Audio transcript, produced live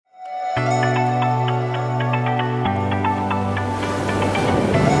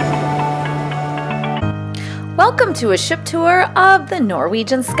Welcome to a ship tour of the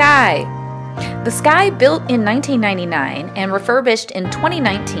Norwegian Sky. The Sky, built in 1999 and refurbished in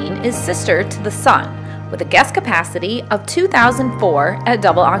 2019, is sister to the Sun, with a guest capacity of 2,004 at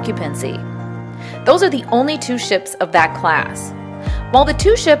double occupancy. Those are the only two ships of that class. While the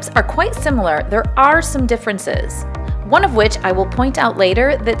two ships are quite similar, there are some differences, one of which I will point out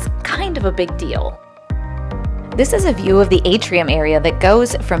later that's kind of a big deal. This is a view of the atrium area that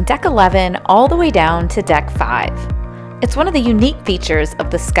goes from deck 11 all the way down to deck 5. It's one of the unique features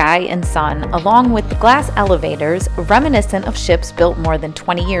of the Sky and Sun, along with the glass elevators reminiscent of ships built more than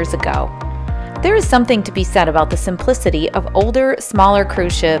 20 years ago. There is something to be said about the simplicity of older, smaller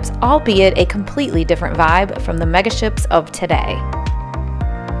cruise ships, albeit a completely different vibe from the megaships of today.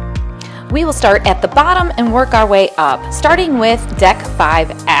 We will start at the bottom and work our way up, starting with deck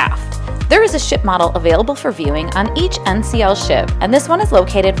 5 aft. There is a ship model available for viewing on each NCL ship, and this one is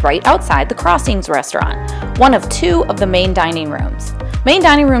located right outside the Crossings restaurant, one of two of the main dining rooms. Main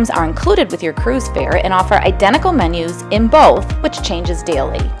dining rooms are included with your cruise fare and offer identical menus in both, which changes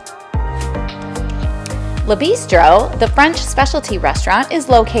daily. Le Bistro, the French specialty restaurant, is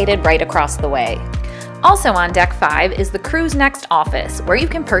located right across the way. Also on deck 5 is the Cruise Next office, where you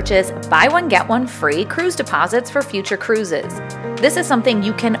can purchase buy one get one free cruise deposits for future cruises. This is something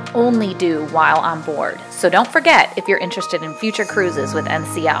you can only do while on board, so don't forget if you're interested in future cruises with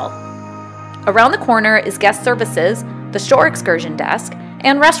NCL. Around the corner is guest services, the shore excursion desk,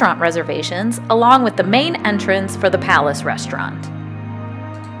 and restaurant reservations, along with the main entrance for the Palace restaurant.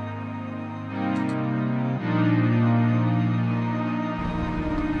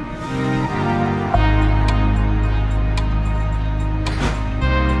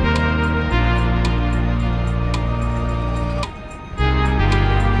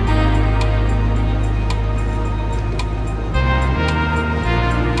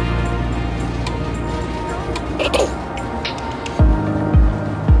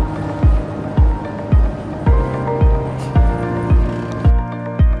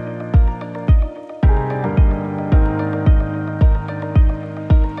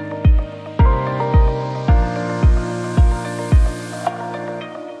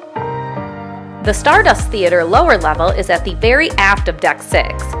 The Stardust Theater lower level is at the very aft of deck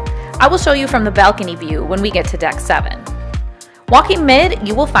 6. I will show you from the balcony view when we get to deck 7. Walking mid,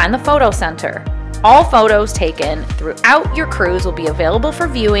 you will find the photo center. All photos taken throughout your cruise will be available for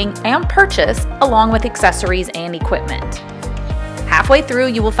viewing and purchase, along with accessories and equipment. Halfway through,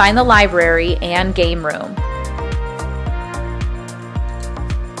 you will find the library and game room.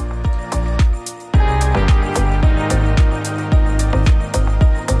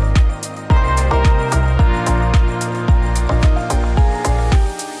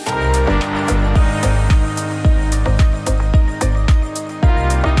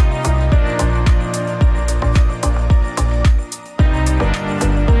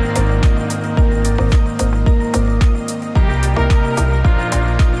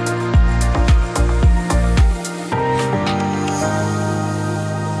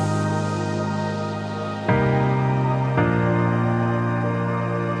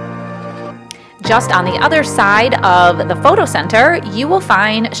 Just on the other side of the photo center, you will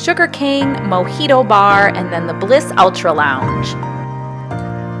find Sugarcane Mojito Bar and then the Bliss Ultra Lounge.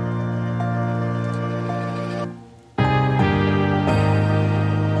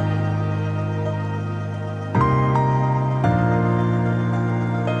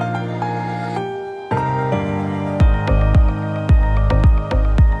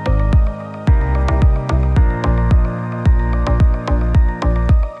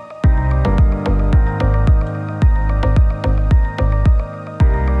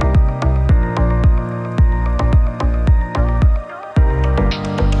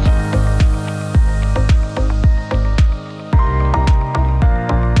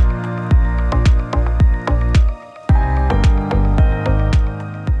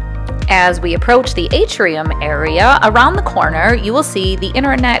 As we approach the atrium area, around the corner you will see the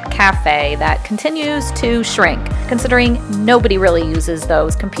internet cafe that continues to shrink, considering nobody really uses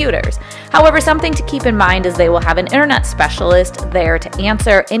those computers. However, something to keep in mind is they will have an internet specialist there to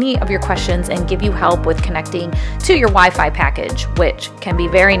answer any of your questions and give you help with connecting to your Wi-Fi package, which can be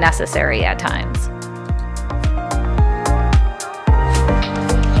very necessary at times.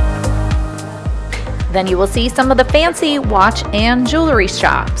 Then you will see some of the fancy watch and jewelry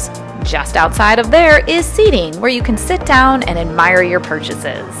shops. Just outside of there is seating where you can sit down and admire your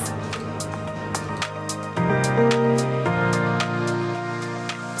purchases.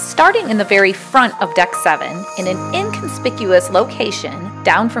 Starting in the very front of deck 7, in an inconspicuous location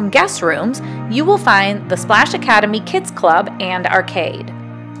down from guest rooms, you will find the Splash Academy Kids Club and Arcade.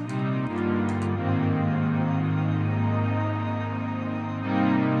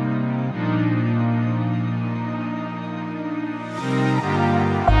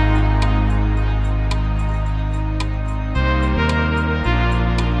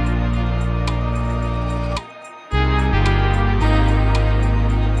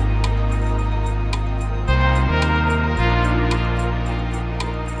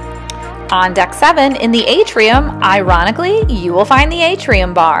 On Deck 7 in the Atrium, ironically, you will find the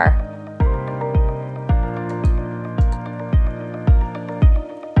Atrium Bar.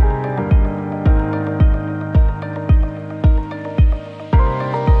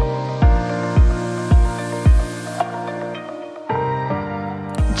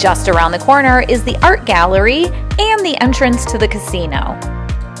 Just around the corner is the art gallery and the entrance to the casino.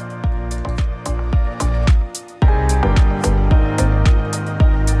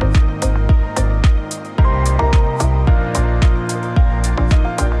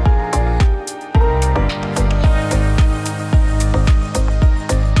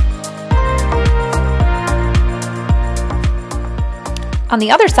 On the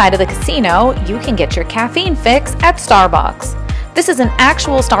other side of the casino, you can get your caffeine fix at Starbucks. This is an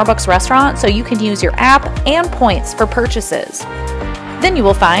actual Starbucks restaurant, so you can use your app and points for purchases. Then you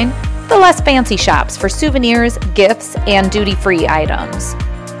will find the less fancy shops for souvenirs, gifts, and duty-free items.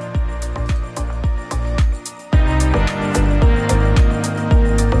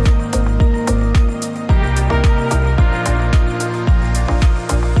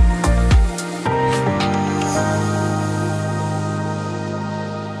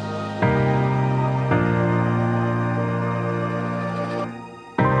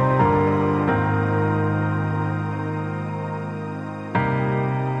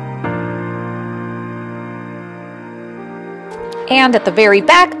 And at the very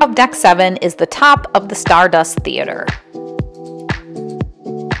back of Deck 7 is the top of the Stardust Theater.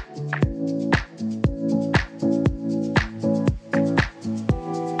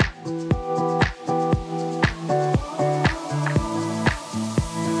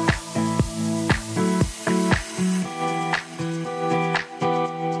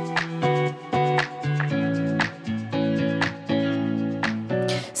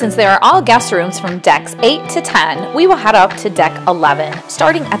 Since there are all guest rooms from decks 8 to 10, we will head up to deck 11,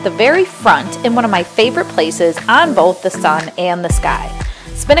 starting at the very front in one of my favorite places on both the sun and the sky,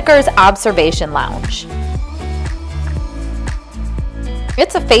 Spinnaker's Observation Lounge.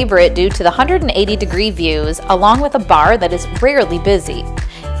 It's a favorite due to the 180-degree views, along with a bar that is rarely busy,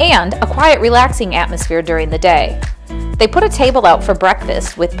 and a quiet, relaxing atmosphere during the day. They put a table out for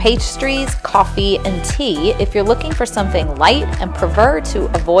breakfast with pastries, coffee, and tea if you're looking for something light and prefer to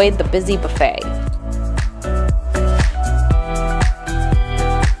avoid the busy buffet.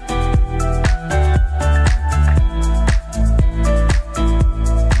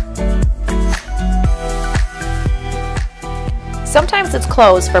 Sometimes it's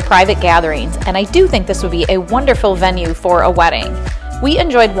closed for private gatherings, and I do think this would be a wonderful venue for a wedding. We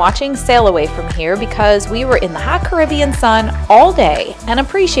enjoyed watching Sail Away from here because we were in the hot Caribbean sun all day and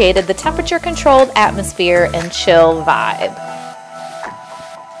appreciated the temperature-controlled atmosphere and chill vibe.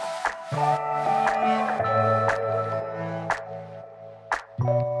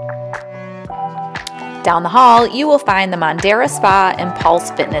 Down the hall, you will find the Mandara Spa and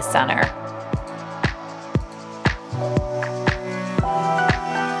Pulse Fitness Center.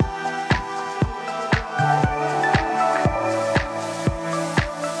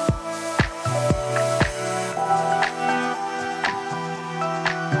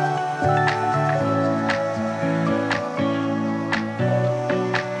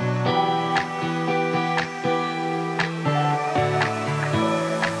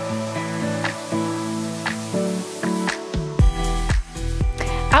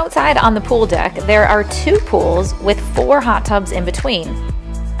 Outside on the pool deck, there are 2 pools with 4 hot tubs in between.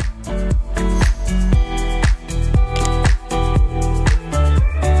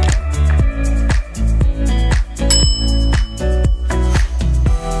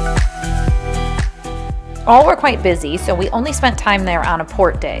 All were quite busy, so we only spent time there on a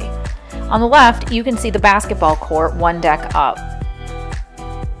port day. On the left, you can see the basketball court 1 deck up.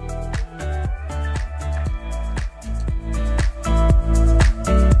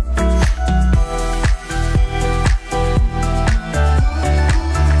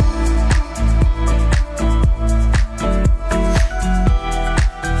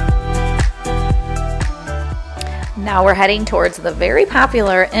 Now we're heading towards the very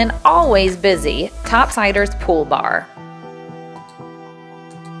popular and always busy Topsiders Pool Bar.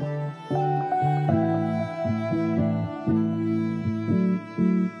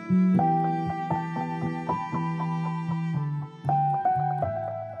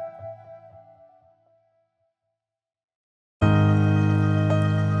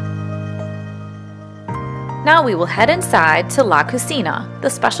 Now we will head inside to La Cucina, the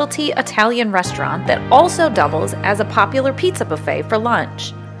specialty Italian restaurant that also doubles as a popular pizza buffet for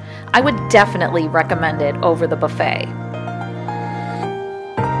lunch. I would definitely recommend it over the buffet.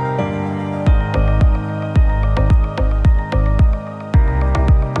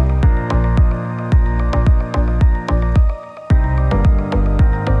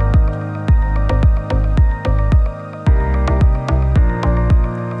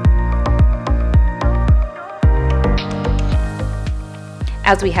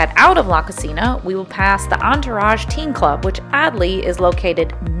 As we head out of La Cucina, we will pass the Entourage Teen Club, which oddly is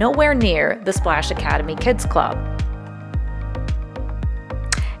located nowhere near the Splash Academy Kids Club.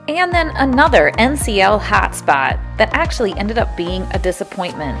 And then another NCL hotspot that actually ended up being a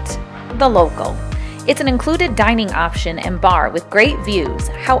disappointment, the Local. It's an included dining option and bar with great views.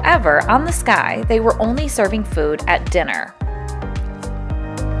 However, on the Sky, they were only serving food at dinner.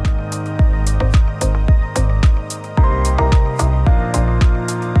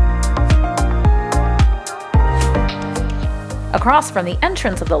 Across from the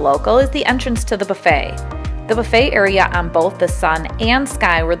entrance of the Local is the entrance to the buffet. The buffet area on both the Sun and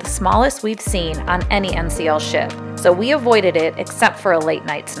Sky were the smallest we've seen on any NCL ship, so we avoided it except for a late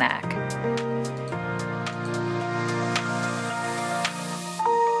night snack.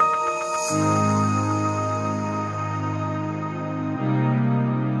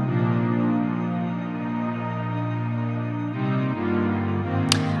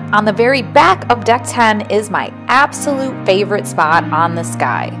 On the very back of Deck 10 is my absolute favorite spot on the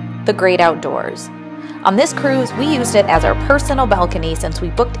Sky, the Great Outdoors. On this cruise, we used it as our personal balcony since we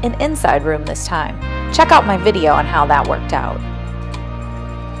booked an inside room this time. Check out my video on how that worked out.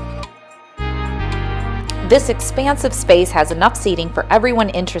 This expansive space has enough seating for everyone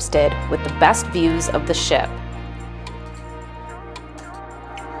interested with the best views of the ship.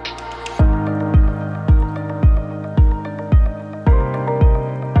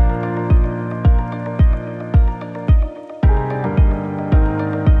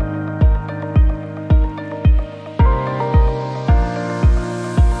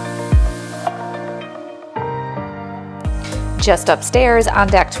 Just upstairs on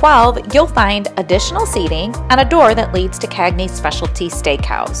Deck 12, you'll find additional seating and a door that leads to Cagney's specialty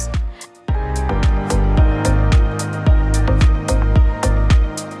steakhouse.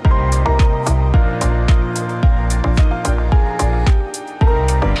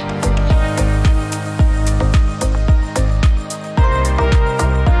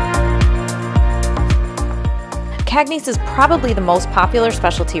 Cagney's is probably the most popular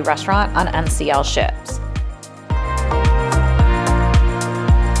specialty restaurant on NCL ships.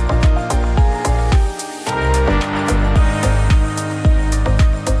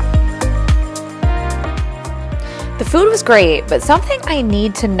 The food was great, but something I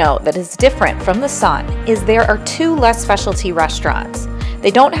need to note that is different from the Sun is there are 2 less specialty restaurants. They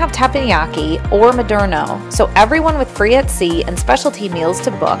don't have teppanyaki or Moderno, so everyone with free at sea and specialty meals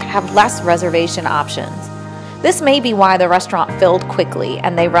to book have less reservation options. This may be why the restaurant filled quickly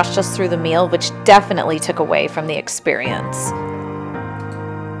and they rushed us through the meal, which definitely took away from the experience.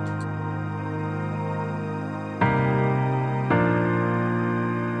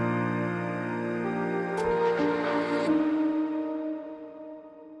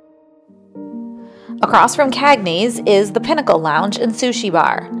 Across from Cagney's is the Pinnacle Lounge and Sushi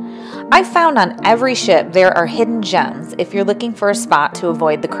Bar. I've found on every ship there are hidden gems if you're looking for a spot to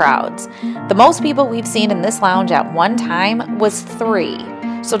avoid the crowds. The most people we've seen in this lounge at one time was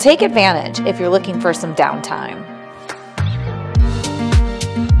 3, so take advantage if you're looking for some downtime.